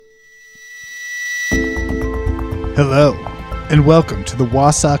Hello, and welcome to the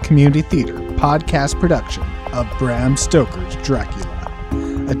Wausau Community Theater podcast production of Bram Stoker's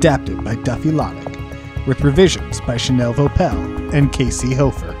Dracula, adapted by Duffy Loddick, with revisions by Chanel Vopel and Casey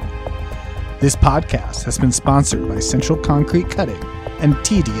Hofer. This podcast has been sponsored by Central Concrete Cutting and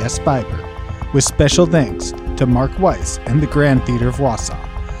TDS Fiber, with special thanks to Mark Weiss and the Grand Theater of Wausau,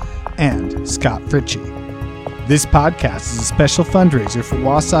 and Scott Fritchie. This podcast is a special fundraiser for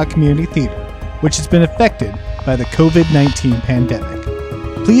Wausau Community Theater, which has been affected by the COVID-19 pandemic.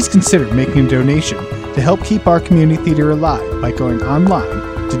 Please consider making a donation to help keep our community theater alive by going online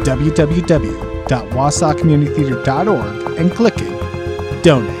to www.wausaucommunitytheater.org and clicking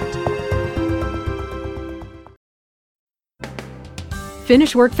Donate.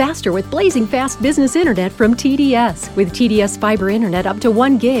 Finish work faster with blazing fast business internet from TDS. With TDS Fiber Internet up to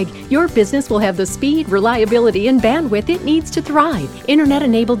 1 gig, your business will have the speed, reliability, and bandwidth it needs to thrive.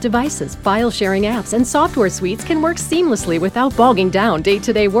 Internet-enabled devices, file-sharing apps, and software suites can work seamlessly without bogging down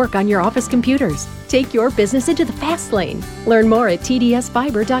day-to-day work on your office computers. Take your business into the fast lane. Learn more at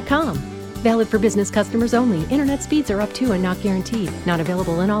tdsfiber.com. Valid for business customers only. Internet speeds are up to and not guaranteed. Not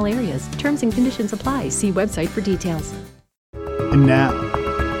available in all areas. Terms and conditions apply. See website for details. And now,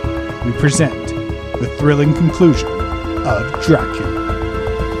 we present the thrilling conclusion of Dracula.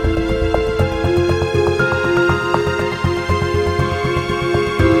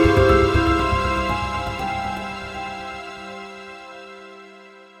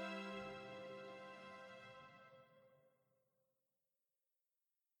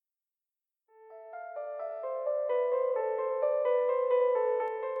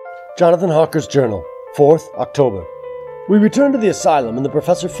 Jonathan Hawker's Journal, 4th October. We returned to the asylum, and the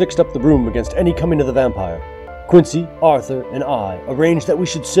professor fixed up the room against any coming of the vampire. Quincy, Arthur, and I arranged that we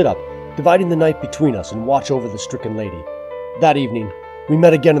should sit up, dividing the night between us and watch over the stricken lady. That evening, we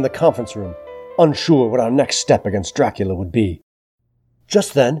met again in the conference room, unsure what our next step against Dracula would be.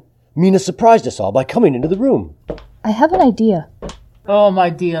 Just then, Mina surprised us all by coming into the room. I have an idea. Oh,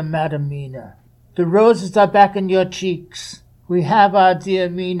 my dear Madam Mina, the roses are back in your cheeks. We have our dear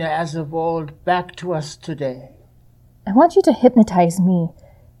Mina, as of old, back to us today. I want you to hypnotize me.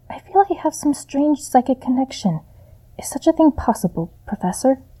 I feel I have some strange psychic connection. Is such a thing possible,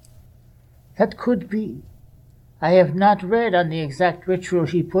 Professor? That could be. I have not read on the exact ritual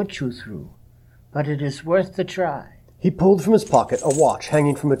he put you through, but it is worth the try. He pulled from his pocket a watch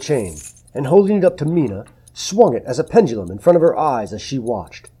hanging from a chain, and holding it up to Mina, swung it as a pendulum in front of her eyes as she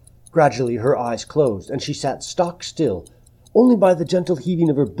watched. Gradually her eyes closed, and she sat stock still. Only by the gentle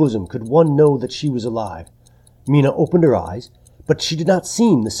heaving of her bosom could one know that she was alive. Mina opened her eyes, but she did not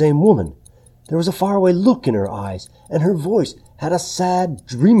seem the same woman. There was a faraway look in her eyes, and her voice had a sad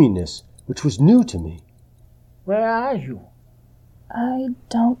dreaminess which was new to me. Where are you? I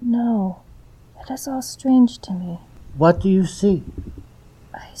don't know. It is all strange to me. What do you see?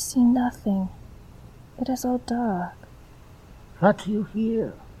 I see nothing. It is all dark. What do you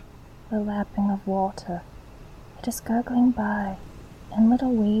hear? The lapping of water. It is gurgling by, and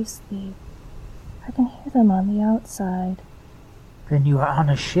little waves leap. I can hear them on the outside. Then you are on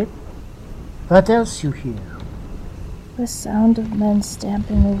a ship? What else you hear? The sound of men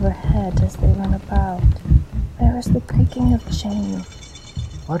stamping overhead as they run about. There is the creaking of chains.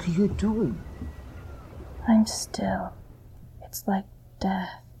 What are you doing? I'm still. It's like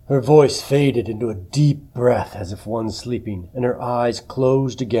death. Her voice faded into a deep breath as if one sleeping, and her eyes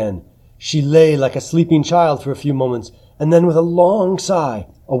closed again. She lay like a sleeping child for a few moments, and then with a long sigh,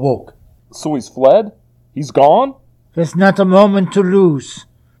 awoke. So he's fled? He's gone? There's not a moment to lose.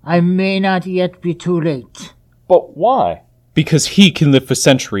 I may not yet be too late. But why? Because he can live for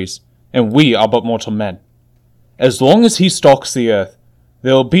centuries, and we are but mortal men. As long as he stalks the earth,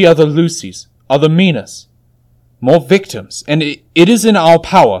 there will be other Lucys, other Minas, more victims, and it is in our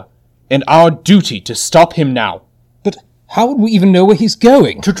power and our duty to stop him now. But how would we even know where he's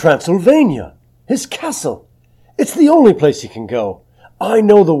going? To Transylvania, his castle. It's the only place he can go. I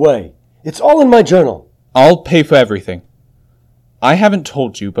know the way. It's all in my journal. I'll pay for everything. I haven't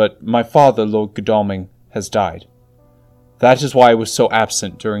told you, but my father, Lord Godalming, has died. That is why I was so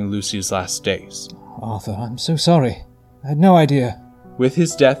absent during Lucy's last days. Arthur, I'm so sorry. I had no idea. With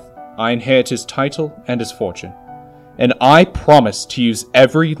his death, I inherit his title and his fortune, and I promise to use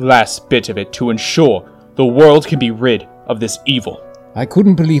every last bit of it to ensure the world can be rid of this evil. I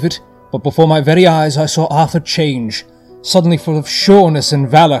couldn't believe it, but before my very eyes I saw Arthur change, suddenly full of sureness and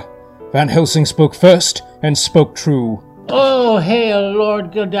valor. Van Helsing spoke first, and spoke true. Oh, hail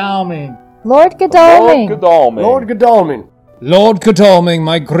Lord Godalming! Lord Godalming! Lord Godalming! Lord Godalming! Lord Godalming,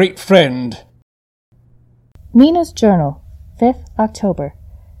 my great friend. Mina's Journal, 5th October.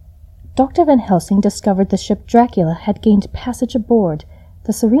 Dr. Van Helsing discovered the ship Dracula had gained passage aboard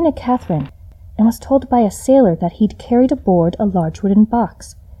the Serena Catherine, and was told by a sailor that he'd carried aboard a large wooden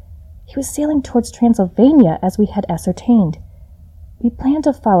box. He was sailing towards Transylvania, as we had ascertained. We planned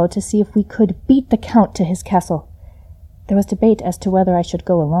to follow to see if we could beat the Count to his castle. There was debate as to whether I should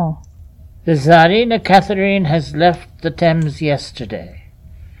go along. The Tsarina Catherine has left the Thames yesterday.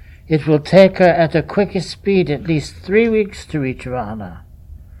 It will take her at the quickest speed at least 3 weeks to reach Varna.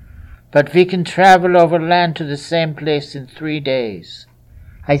 But we can travel overland to the same place in 3 days.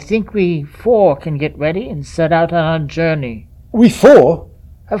 I think we 4 can get ready and set out on our journey. We 4?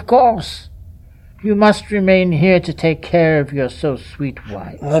 Of course. You must remain here to take care of your so sweet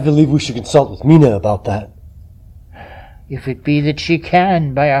wife. I believe we should consult with Mina about that. If it be that she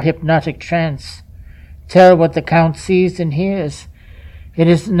can, by our hypnotic trance, tell what the Count sees and hears, it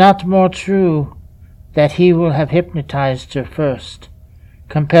is not more true that he will have hypnotized her first,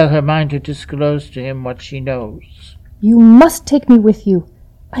 compel her mind to disclose to him what she knows. You must take me with you.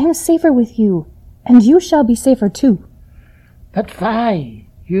 I am safer with you, and you shall be safer too. But why?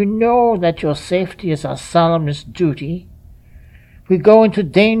 You know that your safety is our solemnest duty. We go into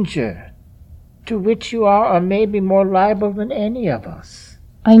danger, to which you are or may be more liable than any of us.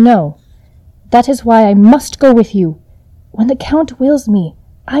 I know. That is why I must go with you. When the Count wills me,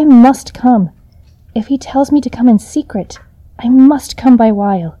 I must come. If he tells me to come in secret, I must come by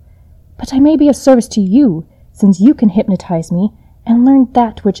wile. But I may be of service to you, since you can hypnotize me and learn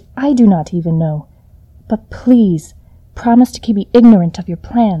that which I do not even know. But please, promise to keep me ignorant of your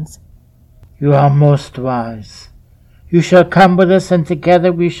plans. You are most wise. You shall come with us, and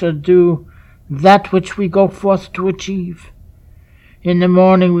together we shall do that which we go forth to achieve. In the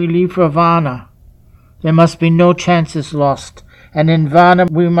morning we leave for Varna. There must be no chances lost, and in Varna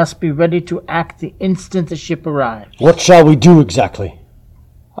we must be ready to act the instant the ship arrives. What shall we do exactly?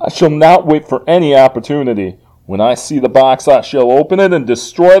 I shall not wait for any opportunity. When I see the box, I shall open it and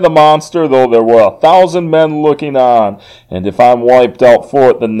destroy the monster, though there were 1,000 men looking on, and if I'm wiped out for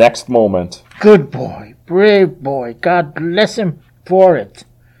it the next moment. Good boy, brave boy, God bless him for it.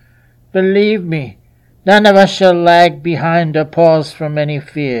 Believe me, none of us shall lag behind or pause from any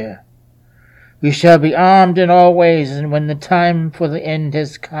fear. We shall be armed in all ways, and when the time for the end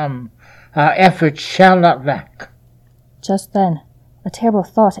has come, our efforts shall not lack. Just then, a terrible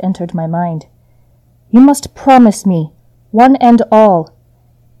thought entered my mind. You must promise me, one and all,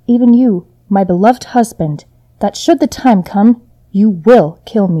 even you, my beloved husband, that should the time come, you will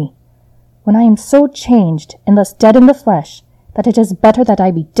kill me. When I am so changed and thus dead in the flesh that it is better that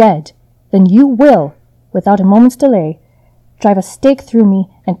I be dead, then you will, without a moment's delay, drive a stake through me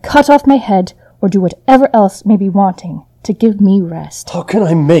and cut off my head, or do whatever else may be wanting to give me rest. How can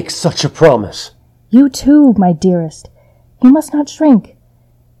I make such a promise? You too, my dearest. You must not shrink.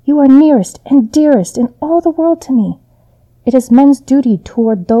 You are nearest and dearest in all the world to me. It is men's duty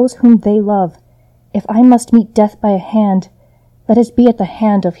toward those whom they love. If I must meet death by a hand, let it be at the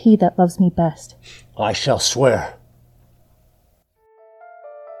hand of he that loves me best. I shall swear.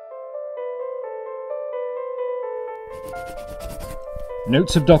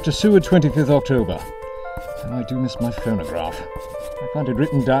 Notes of Dr. Seward, 25th October. How I do miss my phonograph. I find a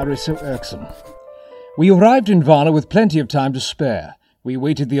written diary so irksome. We arrived in Varna with plenty of time to spare. We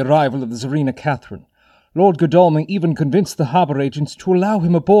awaited the arrival of the Tsarina Catherine. Lord Godalming even convinced the harbour agents to allow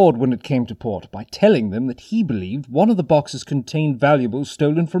him aboard when it came to port, by telling them that he believed one of the boxes contained valuables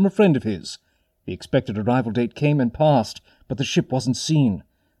stolen from a friend of his. The expected arrival date came and passed, but the ship wasn't seen.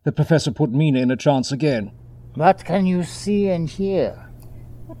 The professor put Mina in a trance again. What can you see and hear?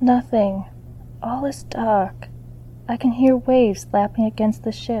 Nothing. All is dark. I can hear waves lapping against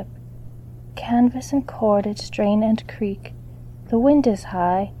the ship. Canvas and cordage strain and creak. The wind is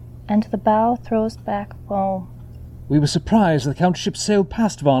high, and the bow throws back foam. We were surprised the Count's ship sailed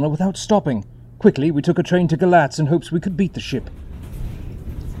past Varna without stopping. Quickly, we took a train to Galatz in hopes we could beat the ship.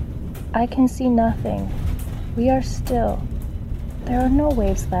 I can see nothing. We are still. There are no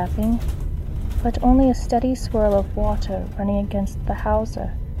waves lapping, but only a steady swirl of water running against the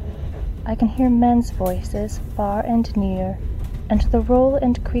hawser. I can hear men's voices far and near, and the roll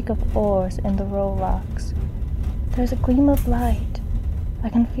and creak of oars in the rowlocks. There's a gleam of light. I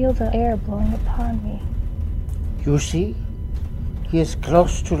can feel the air blowing upon me. You see, he is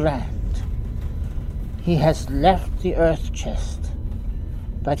close to land. He has left the earth chest,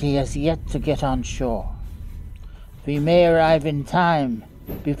 but he has yet to get on shore. We may arrive in time.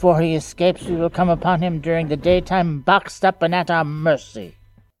 Before he escapes, we will come upon him during the daytime, boxed up and at our mercy.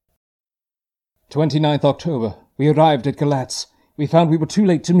 29th October. We arrived at Galatz. We found we were too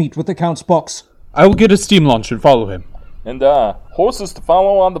late to meet with the Count's box. I will get a steam launch and follow him. And Horses to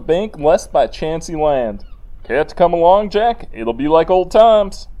follow on the bank, lest by chance he land. Care to come along, Jack? It'll be like old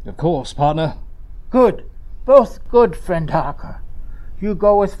times. Of course, partner. Good. Both good, friend Harker. You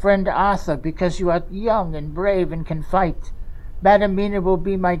go with friend Arthur because you are young and brave and can fight. Madam Mina will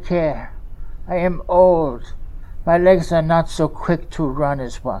be my care. I am old. My legs are not so quick to run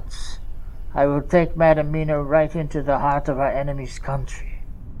as once. I will take Madam Mina right into the heart of our enemy's country.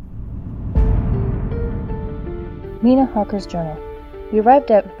 Mina Harker's journal. We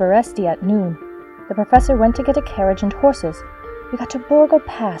arrived at Veresti at noon. The professor went to get a carriage and horses. We got to Borgo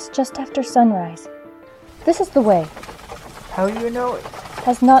Pass just after sunrise. This is the way. How do you know it?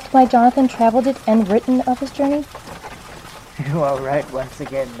 Has not my Jonathan traveled it and written of his journey? You are right once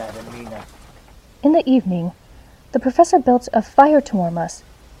again, Madam Mina. In the evening, the professor built a fire to warm us.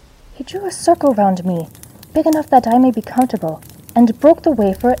 He drew a circle round me, big enough that I may be comfortable, and broke the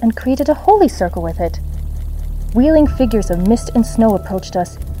wafer and created a holy circle with it. Wheeling figures of mist and snow approached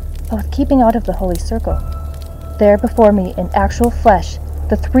us, but with keeping out of the holy circle. There before me, in actual flesh,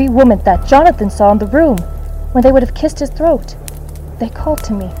 the 3 women that Jonathan saw in the room, when they would have kissed his throat. They called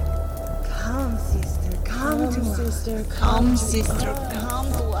to me. Come, sister, come to sister, come, sister,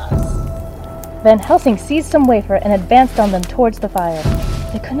 come to us. Van Helsing seized some wafer and advanced on them towards the fire.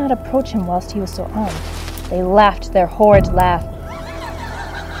 They could not approach him whilst he was so armed. They laughed their horrid laugh.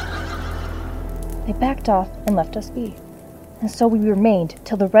 They backed off and left us be. And so we remained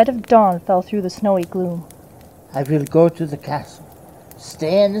till the red of dawn fell through the snowy gloom. I will go to the castle.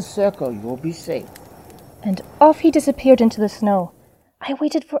 Stay in the circle, you will be safe. And off he disappeared into the snow. I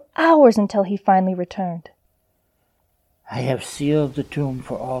waited for hours until he finally returned. I have sealed the tomb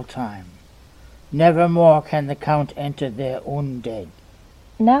for all time. Never more can the Count enter their own dead.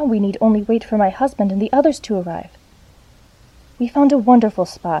 Now we need only wait for my husband and the others to arrive. We found a wonderful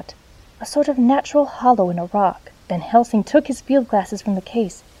spot, a sort of natural hollow in a rock. Van Helsing took his field glasses from the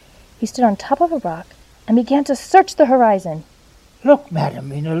case. He stood on top of a rock and began to search the horizon. Look, Madam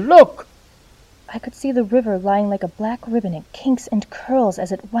Mina, look! I could see the river lying like a black ribbon in kinks and curls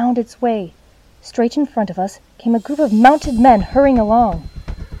as it wound its way. Straight in front of us came a group of mounted men hurrying along.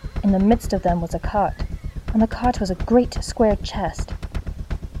 In the midst of them was a cart. On the cart was a great square chest.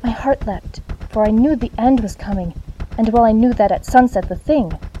 My heart leapt, for I knew the end was coming, and while I knew that at sunset the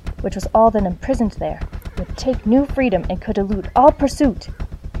Thing, which was all then imprisoned there, would take new freedom and could elude all pursuit.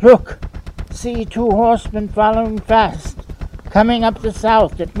 Look! See 2 horsemen following fast. Coming up the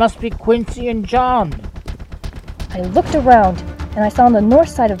south, it must be Quincy and John. I looked around, and I saw on the north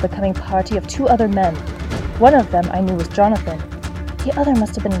side of the coming party of 2 other men. One of them I knew was Jonathan. The other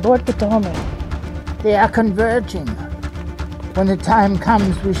must have been Lord Godalming. They are converging. When the time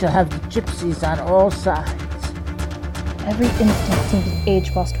comes, we shall have the gypsies on all sides. Every instant seemed an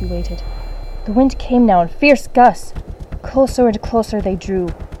age whilst we waited. The wind came now in fierce gusts. Closer and closer they drew.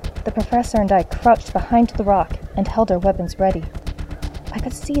 The professor and I crouched behind the rock and held our weapons ready. I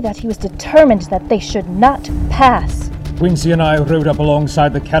could see that he was determined that they should not pass. Quincy and I rode up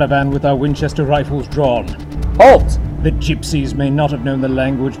alongside the caravan with our Winchester rifles drawn. Halt! The gypsies may not have known the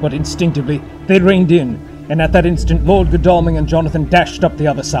language, but instinctively they reined in, and at that instant Lord Godalming and Jonathan dashed up the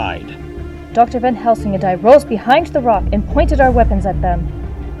other side. Dr. Van Helsing and I rose behind the rock and pointed our weapons at them.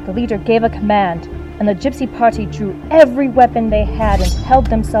 The leader gave a command, and the gypsy party drew every weapon they had and held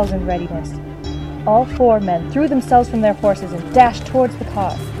themselves in readiness. All 4 men threw themselves from their horses and dashed towards the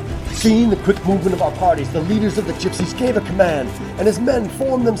car. Seeing the quick movement of our parties, the leaders of the gypsies gave a command, and as men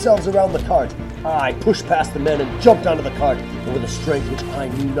formed themselves around the cart, I pushed past the men and jumped onto the cart, and with a strength which I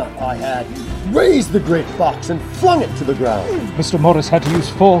knew not I had, raised the great box and flung it to the ground. Mr. Morris had to use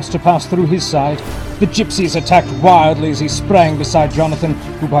force to pass through his side. The gypsies attacked wildly as he sprang beside Jonathan,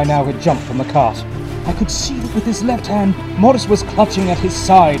 who by now had jumped from the cart. I could see that with his left hand, Morris was clutching at his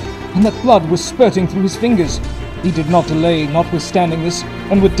side, and that blood was spurting through his fingers. He did not delay, notwithstanding this,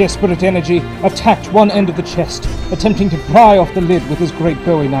 and with desperate energy attacked one end of the chest, attempting to pry off the lid with his great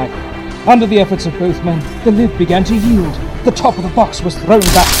bowie knife. Under the efforts of both men, the lid began to yield. The top of the box was thrown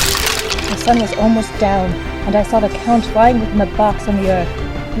back. The sun was almost down, and I saw the Count lying within the box on the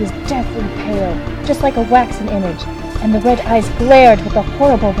earth. He was deathly pale, just like a waxen image, and the red eyes glared with a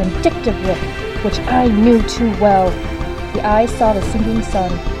horrible, vindictive look, which I knew too well. The eyes saw the sinking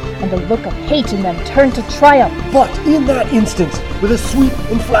sun, and the look of hate in them turned to triumph. But in that instant, with a sweep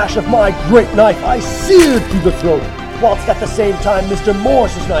and flash of my great knife, I seared through the throat, whilst at the same time Mr.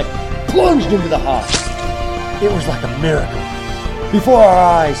 Morris's knife plunged into the heart. It was like a miracle. Before our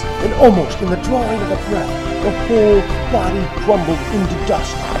eyes, and almost in the drawing of a breath, the whole body crumbled into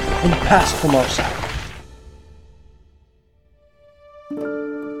dust and passed from our sight.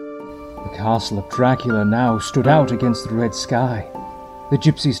 The castle of Dracula now stood out against the red sky. The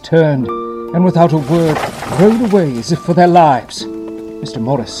gypsies turned, and without a word, rode away as if for their lives. Mr.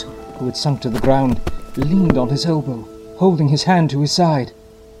 Morris, who had sunk to the ground, leaned on his elbow, holding his hand to his side.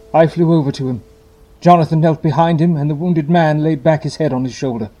 I flew over to him. Jonathan knelt behind him, and the wounded man laid back his head on his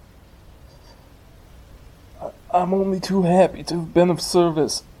shoulder. I'm only too happy to have been of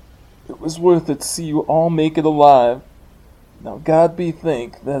service. It was worth it to see you all make it alive. Now God be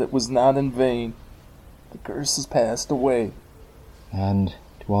thanked that it was not in vain. The curse has passed away. And,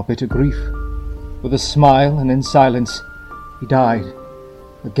 to our bitter grief, with a smile and in silence, he died,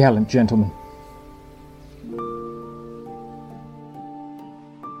 a gallant gentleman.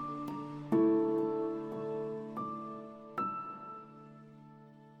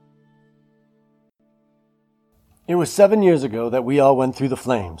 It was 7 years ago that we all went through the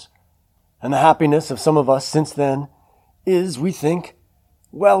flames, and the happiness of some of us since then is, we think,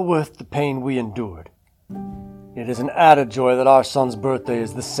 well worth the pain we endured. It is an added joy that our son's birthday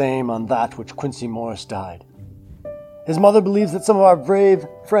is the same on that which Quincy Morris died. His mother believes that some of our brave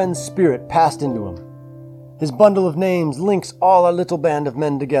friend's spirit passed into him. His bundle of names links all our little band of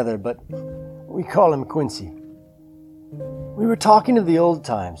men together, but we call him Quincy. We were talking of the old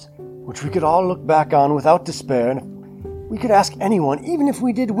times, which we could all look back on without despair, and we could ask anyone, even if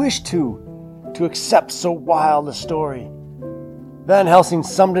we did wish to accept so wild a story. Van Helsing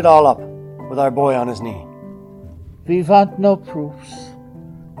summed it all up with our boy on his knee. We want no proofs.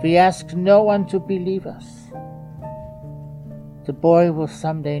 We ask no one to believe us. The boy will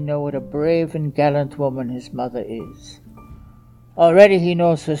someday know what a brave and gallant woman his mother is. Already he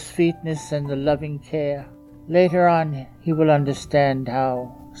knows her sweetness and the loving care. Later on he will understand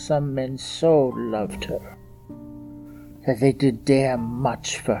how some men so loved her that they did dare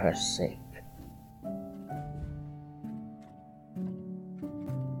much for her sake.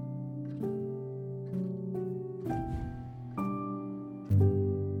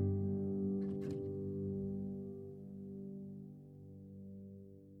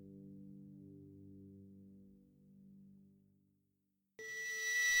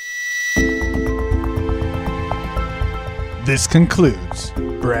 This concludes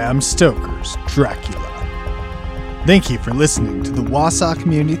Bram Stoker's Dracula. Thank you for listening to the Wausau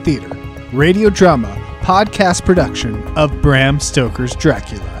Community Theater radio drama podcast production of Bram Stoker's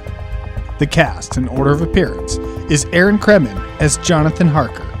Dracula. The cast in order of appearance is Aaron Kremen as Jonathan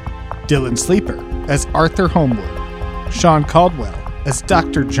Harker, Dylan Sleeper as Arthur Homewood, Sean Caldwell as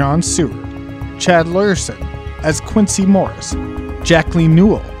Dr. John Seward, Chad Lurson as Quincy Morris, Jacqueline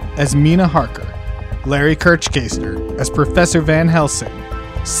Newell as Mina Harker, Larry Kirchkastner as Professor Van Helsing,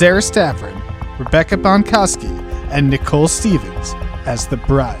 Sarah Stavrin, Rebecca Bonkowski, and Nicole Stevens as the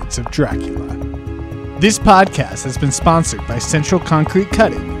Brides of Dracula. This podcast has been sponsored by Central Concrete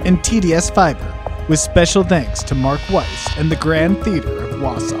Cutting and TDS Fiber, with special thanks to Mark Weiss and the Grand Theater of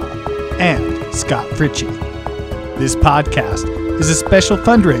Wausau, and Scott Fritchie. This podcast is a special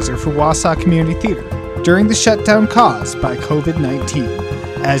fundraiser for Wausau Community Theater during the shutdown caused by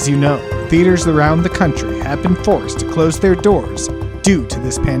COVID-19. As you know, theaters around the country have been forced to close their doors due to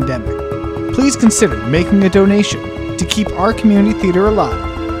this pandemic. Please consider making a donation to keep our community theater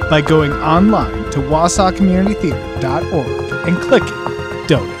alive by going online to wausaucommunitytheater.org and clicking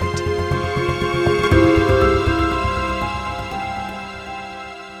Donate.